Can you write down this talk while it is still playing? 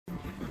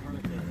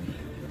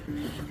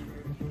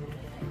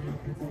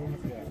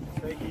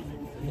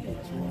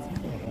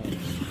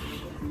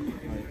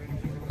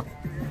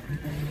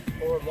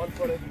forward, 1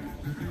 foot in.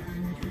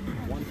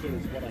 1 foot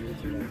is what I need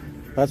to know.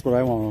 That's what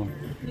I want to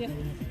know. Yeah.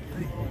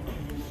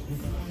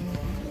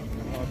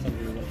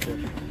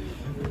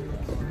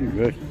 You're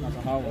good.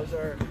 Those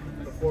are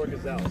the 4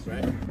 gazelles,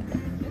 right?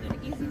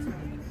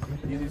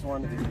 The easiest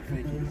one is the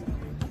fakies,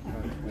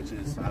 which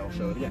is, I will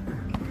show it again.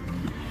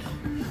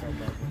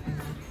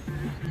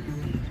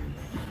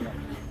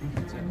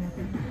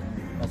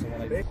 Also one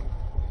like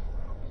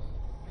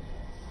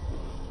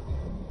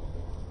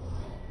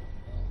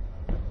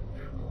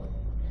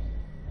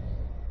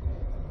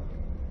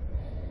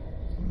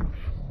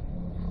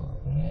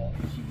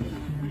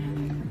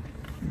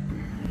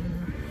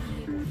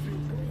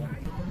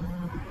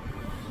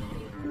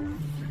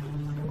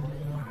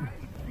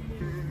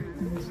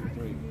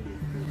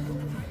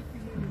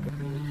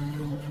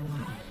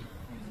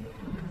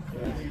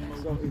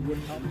so it would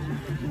help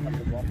have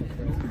the waffle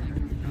first.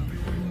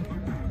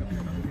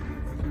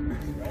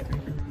 Right?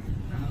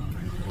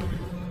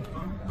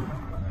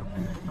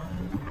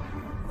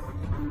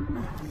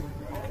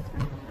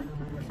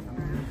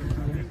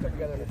 Stick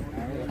together.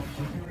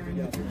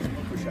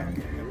 Push out.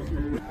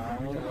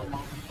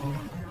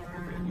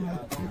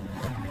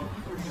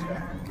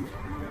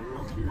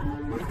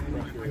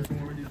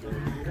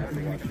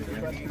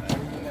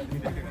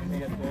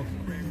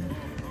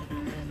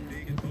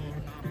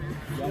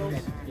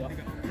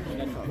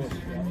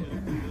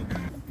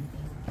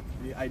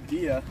 The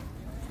idea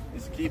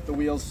is to keep the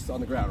wheels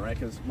on the ground, right?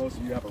 Because most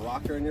of you have a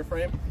rocker in your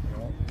frame.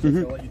 So it's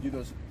going to let you do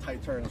those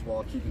tight turns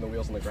while keeping the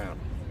wheels on the ground.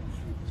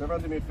 So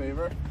everyone do me a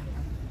favor.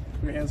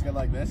 Put your hands together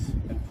like this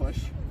and push.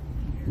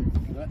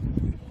 Feel it?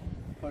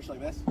 Push like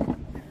this.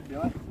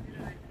 Feel it?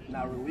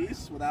 Now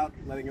release without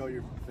letting go of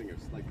your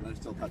fingers. Like they're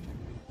still touching.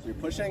 So you're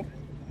pushing,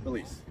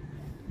 release.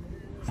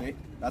 See?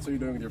 That's what you're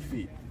doing with your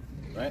feet,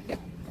 right?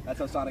 That's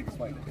how Sonic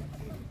explained it.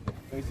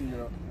 Basically,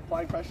 you're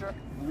applying pressure,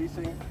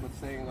 releasing, but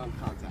staying on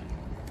contact.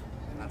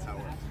 And that's how it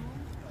works.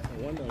 I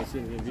wonder, I see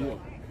in the video.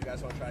 So, you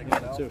guys want to try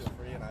Gazelle? Feel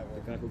free, and I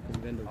will. The guy who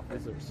can vend the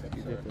scissors.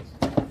 You get this.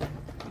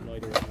 No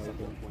idea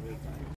what